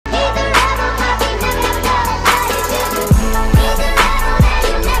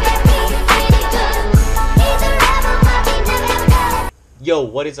Yo,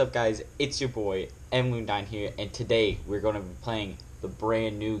 what is up, guys? It's your boy Moon9 here, and today we're going to be playing the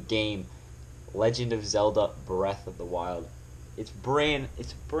brand new game, Legend of Zelda: Breath of the Wild. It's brand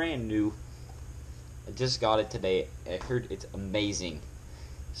new. I just got it today. I heard it's amazing.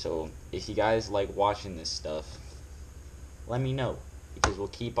 So if you guys like watching this stuff, let me know, because we'll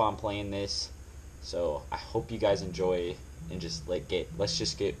keep on playing this. So I hope you guys enjoy, and let's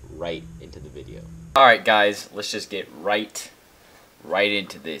just get right into the video. All right, guys, let's just get right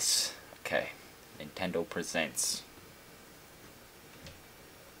into this. Okay, Nintendo presents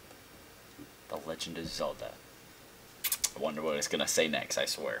The Legend of Zelda. I wonder what it's gonna say next, I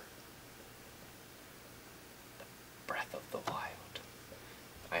swear. Breath of the Wild.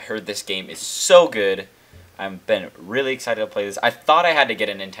 I heard this game is so good. I've been really excited to play this. I thought I had to get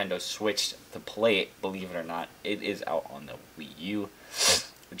a Nintendo Switch to play it, believe it or not. It is out on the Wii U,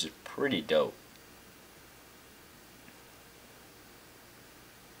 which is pretty dope.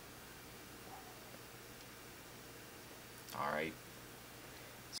 Alright.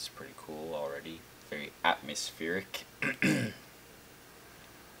 This is pretty cool already. Very atmospheric. They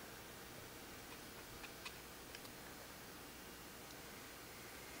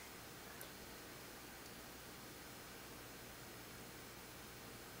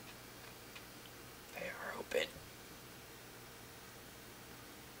are open.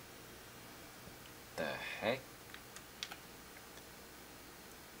 The heck?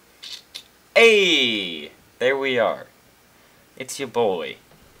 Hey! There we are. It's your boy.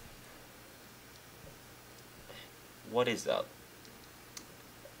 What is up?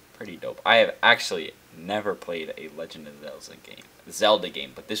 Pretty dope. I have actually never played a Legend of Zelda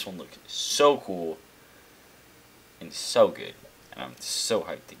game, but this one looks so cool and so good, and I'm so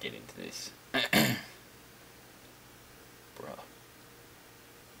hyped to get into this. Bruh.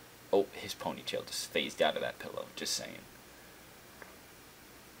 Oh, his ponytail just phased out of that pillow. Just saying.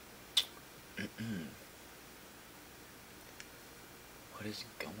 What is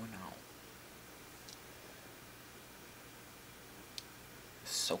going on?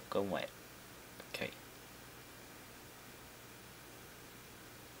 Soaking wet. Okay.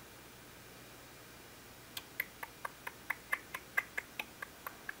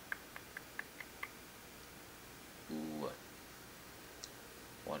 Ooh.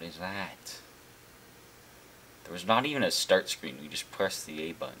 What is that? There was not even a start screen. We just pressed the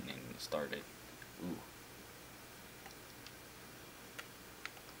A button and it started. Ooh.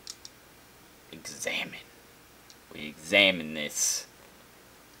 Examine. We examine this.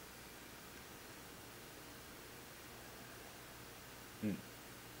 Okay.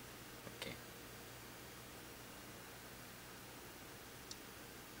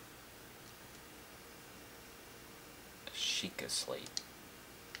 A Sheikah slate.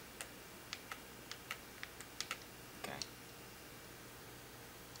 Okay.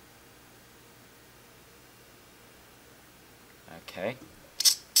 Okay.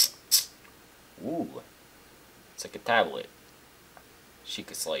 Ooh. It's like a tablet.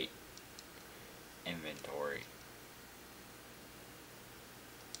 Sheikah slate. Inventory.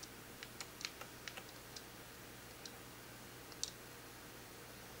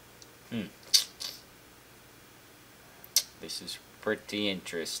 This is pretty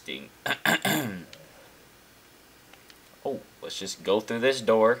interesting. Oh, let's just go through this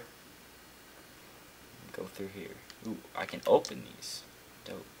door. Go through here. Ooh, I can open these.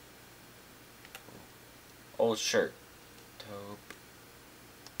 Dope. Old shirt. Dope.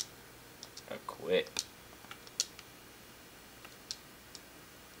 Equip.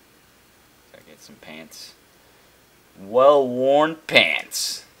 I get some pants. Well-worn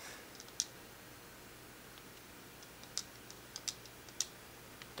pants.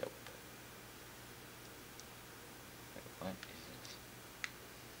 Dope. Wait, what is this?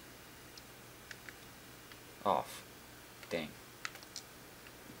 Off. Dang.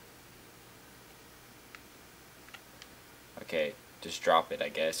 Okay, just drop it, I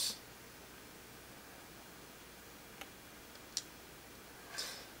guess.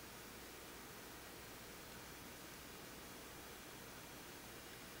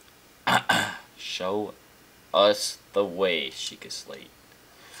 Show us the way, Sheikah slate.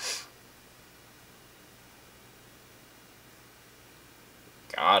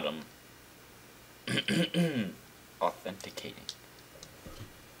 Got him. Authenticating.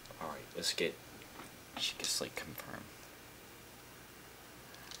 Alright, let's get Sheikah slate confirmed.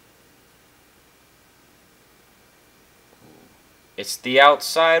 Ooh. It's the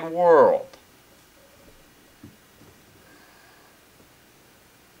outside world.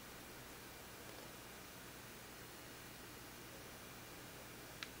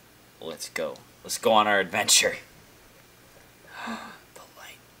 Let's go. Let's go on our adventure. The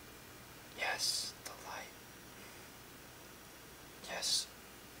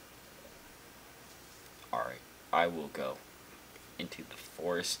I will go into the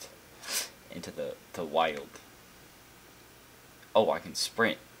forest, into the wild. Oh, I can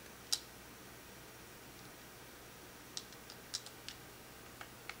sprint.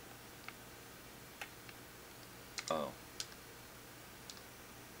 Oh.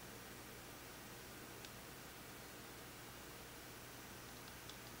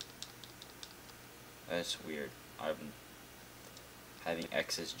 That's weird. Having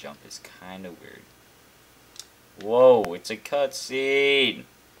X's jump is kind of weird. Whoa, it's a cutscene!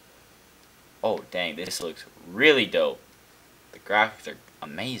 Oh, dang, this looks really dope. The graphics are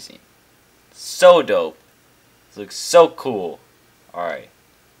amazing. So dope. This looks so cool. Alright.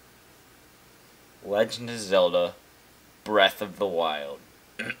 Legend of Zelda, Breath of the Wild.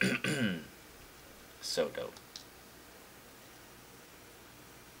 So dope.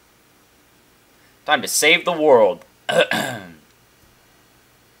 Time to save the world.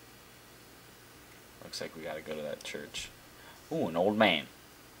 Looks like we gotta go to that church. Ooh, an old man.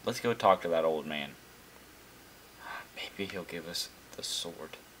 Let's go talk to that old man. Maybe he'll give us the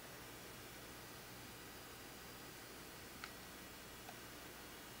sword.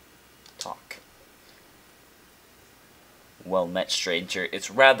 Talk. Well met, stranger.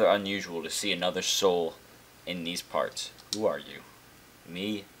 It's rather unusual to see another soul in these parts. Who are you?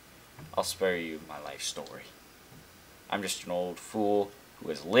 Me? I'll spare you my life story. I'm just an old fool who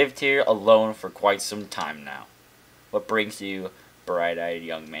has lived here alone for quite some time now. What brings you, bright-eyed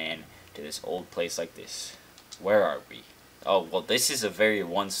young man, to this old place like this? Where are we? Oh, well, this is a very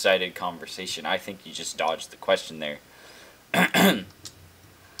one-sided conversation. I think you just dodged the question there. As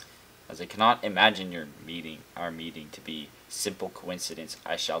I cannot imagine our meeting to be simple coincidence,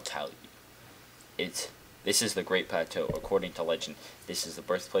 I shall tell you. This is the Great Plateau. According to legend, this is the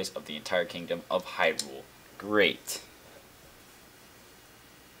birthplace of the entire kingdom of Hyrule. Great.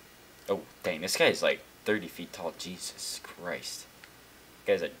 Oh, dang, this guy is like 30 feet tall. Jesus Christ.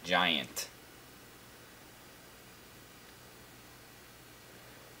 This guy's a giant.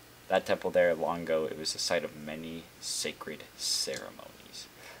 That temple there, long ago, it was the site of many sacred ceremonies.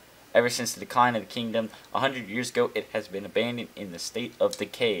 Ever since the decline of the kingdom, 100 years ago, it has been abandoned in the state of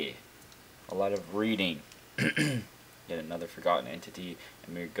decay. A lot of reading. Yet another forgotten entity, a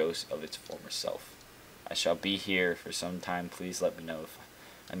mere ghost of its former self. I shall be here for some time. Please let me know if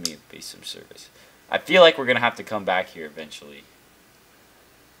I may be some service. I feel like we're going to have to come back here eventually.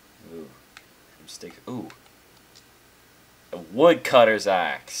 Ooh. Some sticks. Ooh. A woodcutter's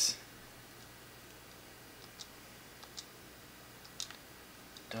axe.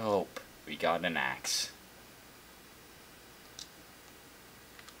 Dope. We got an axe.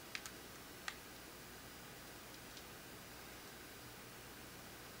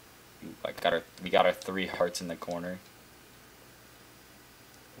 Ooh, we got our 3 hearts in the corner.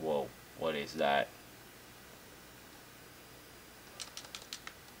 Whoa, what is that?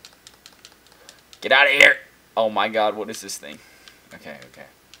 Get out of here! Oh my god, what is this thing? Okay, okay.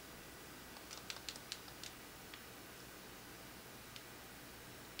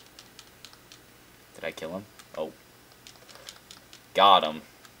 Did I kill him? Oh. Got him.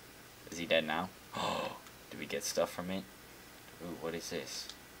 Is he dead now? Oh, did we get stuff from it? Ooh, what is this?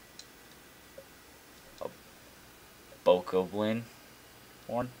 A Bokoblin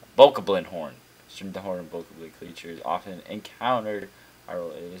horn? Bokoblin horn. Stream the horn of Bokoblin creatures often encountered.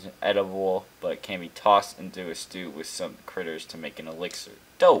 It isn't edible, but can be tossed into a stew with some critters to make an elixir.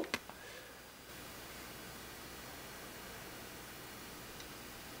 Dope!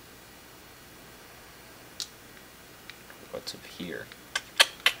 What's up here?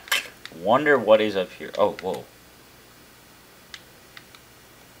 Wonder what is up here. Oh, whoa.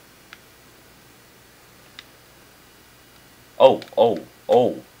 Oh, oh,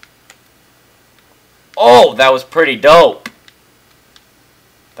 oh. Oh, that was pretty dope!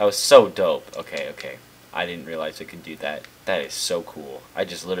 That was so dope. Okay, okay. I didn't realize it could do that. That is so cool. I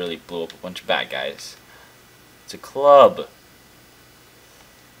just literally blew up a bunch of bad guys. It's a club.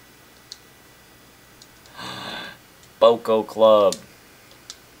 Boko Club.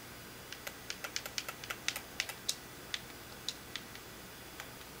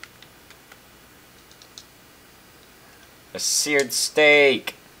 A seared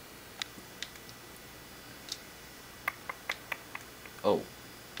steak. Oh,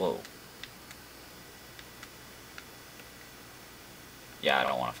 whoa. Yeah, I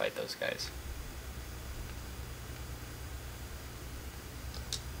don't want to fight those guys.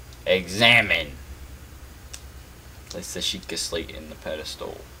 Examine. Place the Sheikah slate in the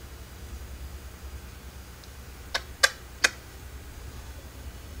pedestal.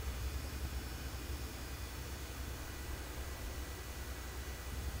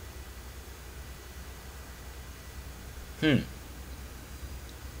 Hmm.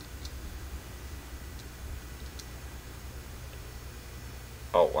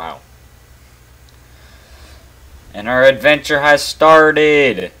 Oh, wow. And our adventure has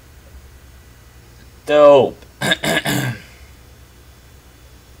started! Dope!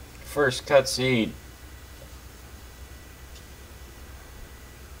 First cutscene.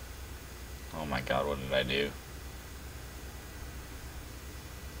 Oh my god, what did I do?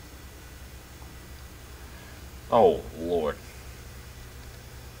 Oh, Lord.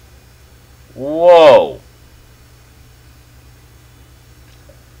 Whoa!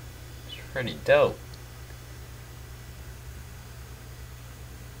 It's pretty dope.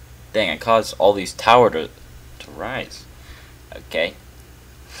 Dang, I caused all these towers to rise. Okay.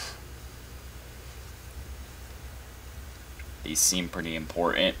 These seem pretty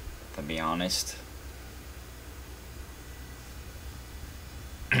important, to be honest.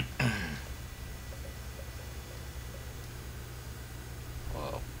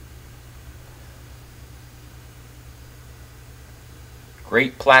 Whoa.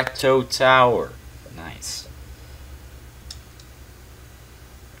 Great Plateau Tower. Nice.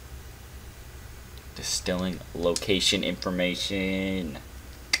 Distilling location information.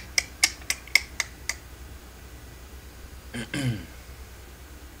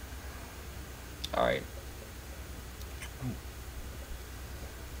 Alright.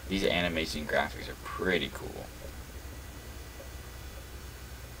 These animation graphics are pretty cool.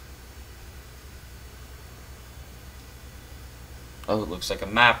 Oh, it looks like a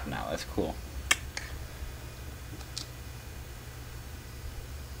map now. That's cool.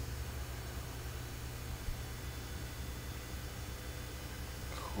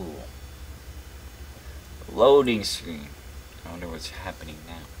 Cool. Loading screen. I wonder what's happening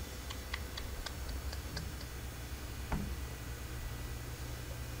now.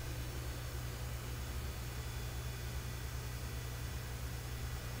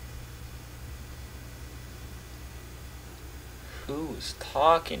 Who's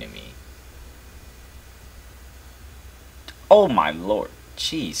talking to me? Oh my lord.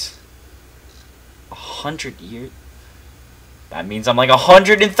 Jeez. 100 years? That means I'm like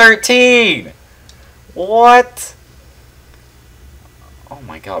 113! What? Oh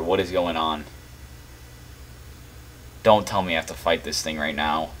my god, what is going on? Don't tell me I have to fight this thing right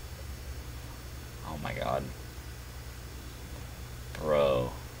now. Oh my god.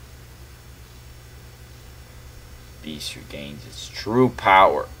 Bro. Beast regains its true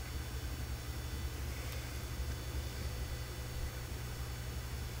power.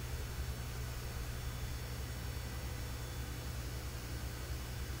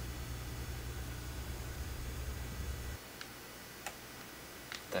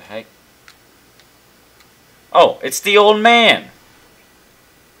 The heck? Oh, it's the old man!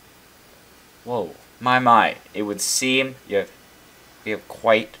 Whoa. My. It would seem we have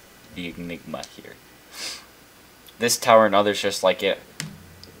quite the enigma here. This tower and others just like it,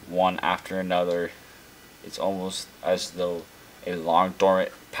 one after another. It's almost as though a long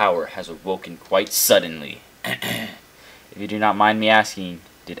dormant power has awoken quite suddenly. If you do not mind me asking,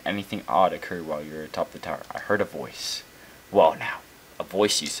 did anything odd occur while you were atop the tower? I heard a voice. Well now, a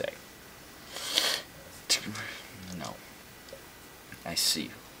voice you say. No. I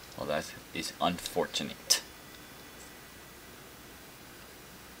see. Well, that is unfortunate.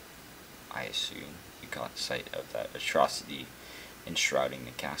 I assume you caught sight of that atrocity enshrouding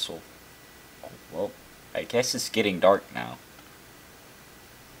the castle. Oh, well, I guess it's getting dark now.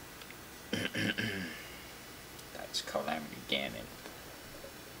 That's Calamity Ganon.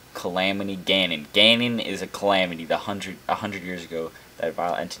 Calamity Ganon. Ganon is a calamity. A hundred years ago, that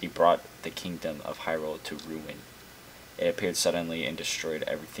vile entity brought the kingdom of Hyrule to ruin. It appeared suddenly and destroyed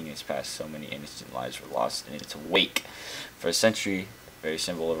everything in its path. So many innocent lives were lost in its wake. For a century, the very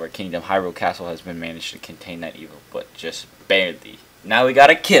symbol of our kingdom, Hyrule Castle, has been managed to contain that evil, but just barely. Now we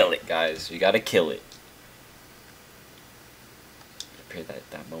gotta kill it, guys. We gotta kill it. It appears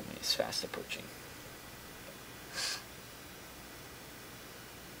that moment is fast approaching.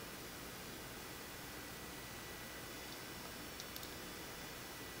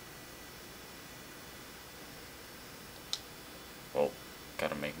 Oh,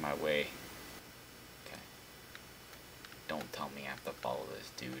 gotta make my way. Okay. Don't tell me I have to follow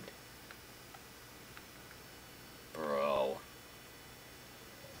this dude. Bro.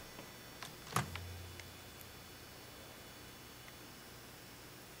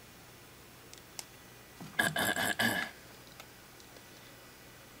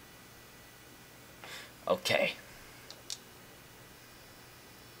 Okay.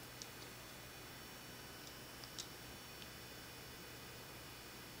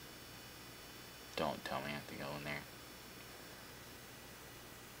 Don't tell me I have to go in there.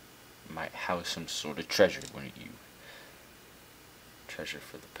 might house some sort of treasure, wouldn't you? Treasure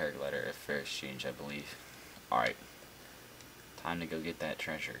for the paraglider at fair exchange, I believe. Alright. Time to go get that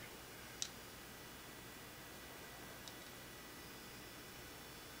treasure.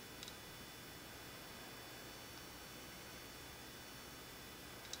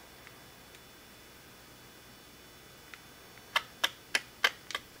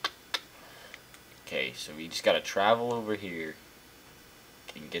 Okay, so we just gotta travel over here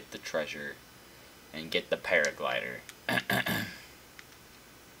and get the treasure and get the paraglider.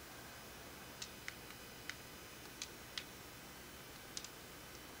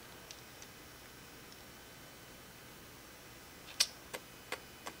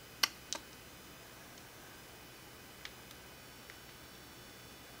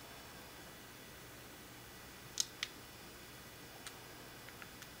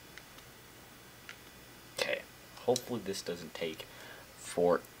 Okay, hopefully this doesn't take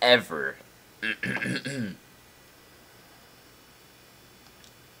forever.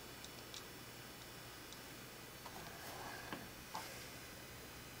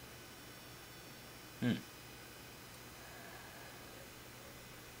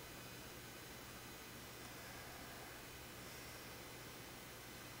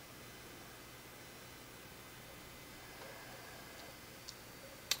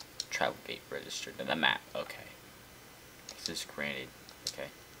 Travel gate registered in the map. Okay. Access granted. Okay.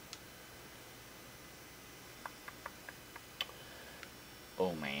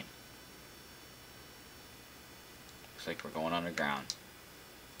 Oh man. Looks like we're going underground.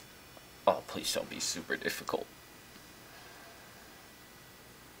 Oh, please don't be super difficult.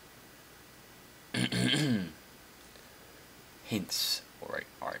 Hints. Alright,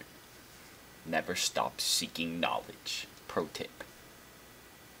 alright. Never stop seeking knowledge. Pro tip.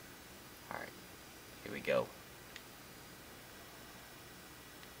 Alright. Here we go.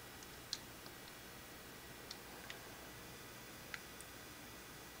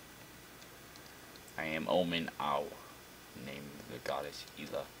 I am Omen Au. Name of the goddess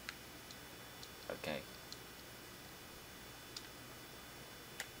Ela. Okay.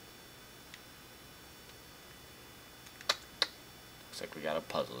 Looks like we got a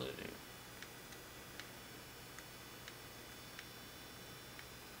puzzle to do.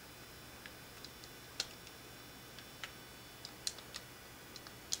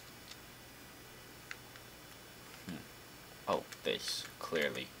 Oh, this,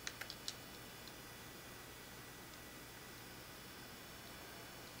 clearly.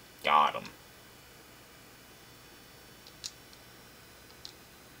 Got him.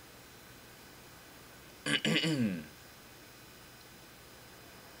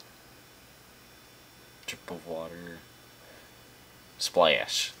 Drip of water.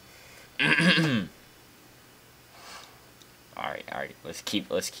 Splash. Alright, alright. Let's keep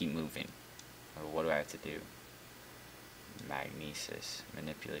moving. What do I have to do? Magnesis.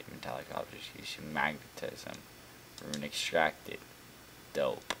 Manipulate metallic objects using magnetism. Rune extracted.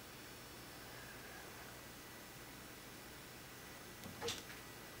 Dope.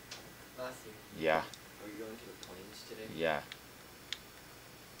 Matthew, Yeah. are you going to the plains today? Yeah.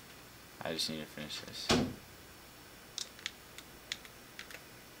 I just need to finish this.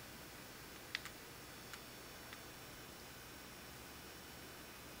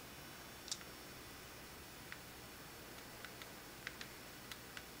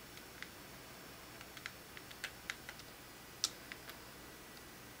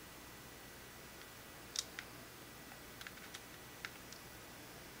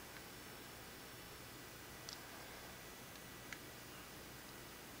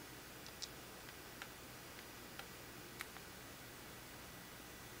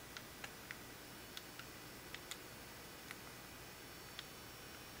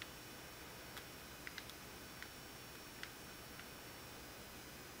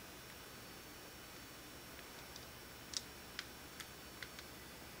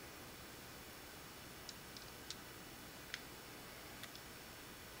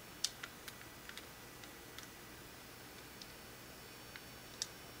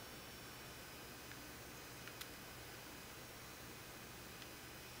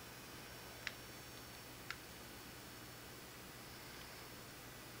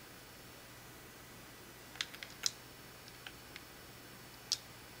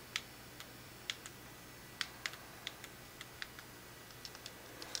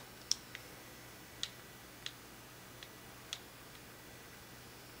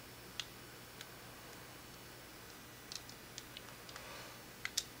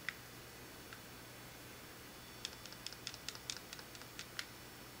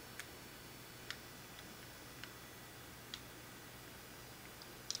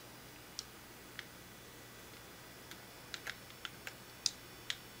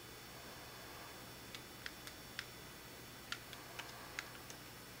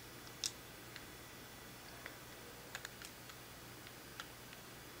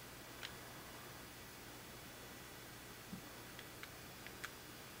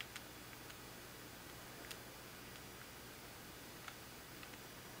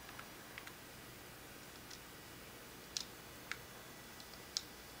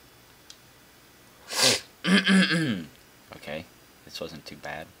 Okay, this wasn't too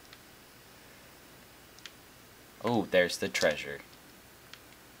bad. Oh, there's the treasure.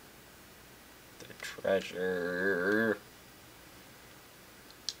 The treasure.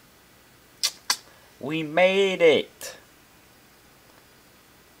 We made it!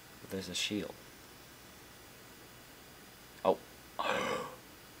 There's a shield. Oh.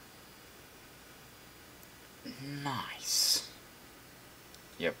 Nice.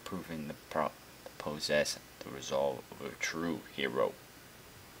 You have proven the possess the resolve of a true hero.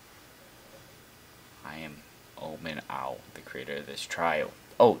 I am Omen Owl, the creator of this trial.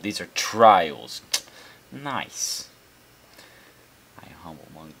 Oh, these are trials. Nice. I am humble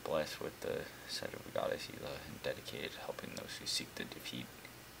monk, blessed with the sight of the goddess Hela, and dedicated to helping those who seek to defeat.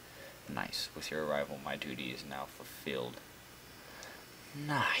 Nice. With your arrival, my duty is now fulfilled.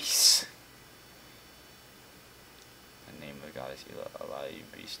 Nice. In the name of the goddess Hela, allow you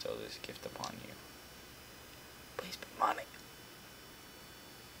to bestow this gift upon you. Please put money.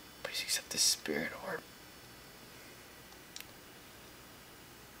 Please accept this spirit orb.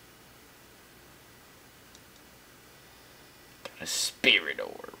 Got a spirit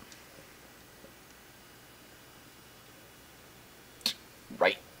orb.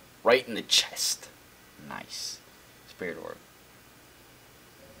 Right in the chest. Nice. Spirit orb.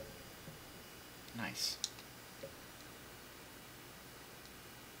 Nice.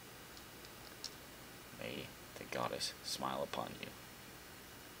 May the goddess smile upon you.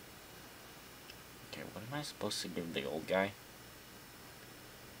 Okay, what am I supposed to give the old guy?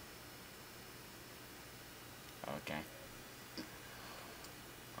 Okay.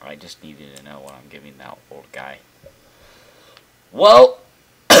 I just needed to know what I'm giving that old guy. Well,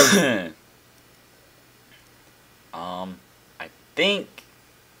 I think,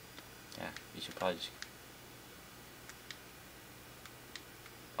 yeah, you should probably just,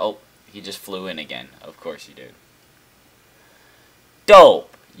 oh, he just flew in again. Of course you did.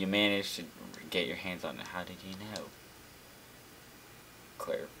 Dope! You managed to get your hands on it. How did you know?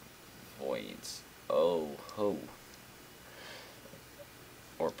 Clairvoyance. Oh, ho.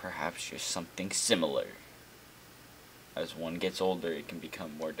 Or perhaps you're something similar. As one gets older, it can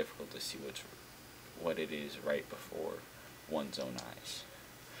become more difficult to see what it is right before one's own eyes.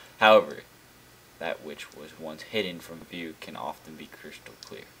 However, that which was once hidden from view can often be crystal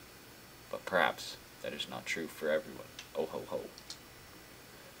clear. But perhaps that is not true for everyone. Oh ho ho.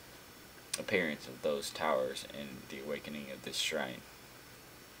 Appearance of those towers and the awakening of this shrine.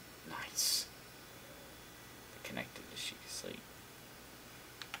 Nice. Connected as she can sleep.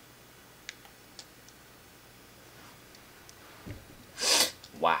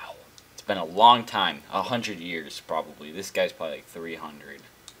 Wow. It's been a long time. 100 years, probably. This guy's probably like 300.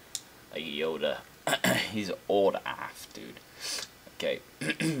 Like Yoda. He's old ass, dude. Okay.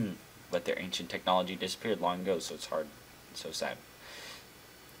 But their ancient technology disappeared long ago, so it's hard. It's so sad.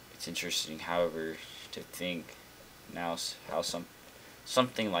 It's interesting, however, to think now how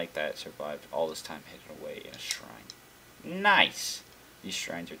something like that survived all this time hidden away in a shrine. Nice! These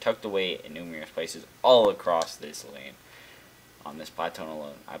shrines are tucked away in numerous places all across this land. On this plateau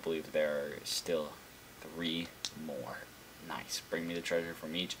alone, I believe there are still 3 more. Nice. Bring me the treasure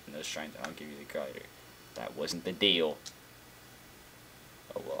from each and those shrines, and I'll give you the guider. That wasn't the deal.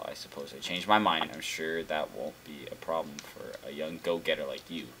 Oh well, I suppose I changed my mind. I'm sure that won't be a problem for a young go-getter like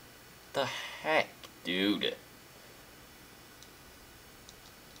you. The heck, dude?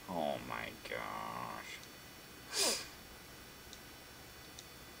 Oh my gosh.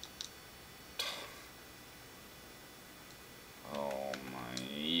 Oh my,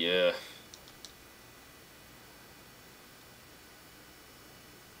 yeah.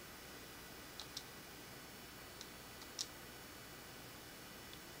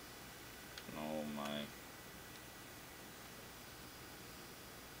 Oh my.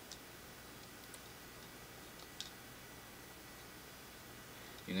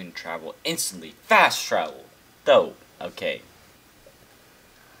 You can travel instantly. Fast travel. Dope. Okay.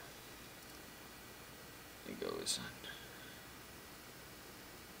 It goes on.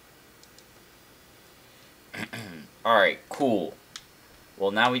 Alright, cool.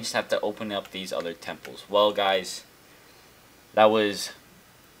 Well, now we just have to open up these other temples. Well, guys, that was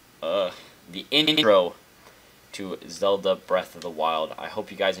the intro to Zelda Breath of the Wild. I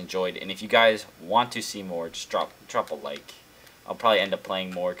hope you guys enjoyed, and if you guys want to see more, just drop a like. I'll probably end up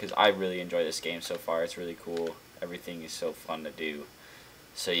playing more because I really enjoy this game so far. It's really cool. Everything is so fun to do.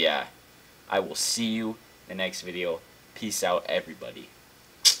 So yeah, I will see you in the next video. Peace out, everybody.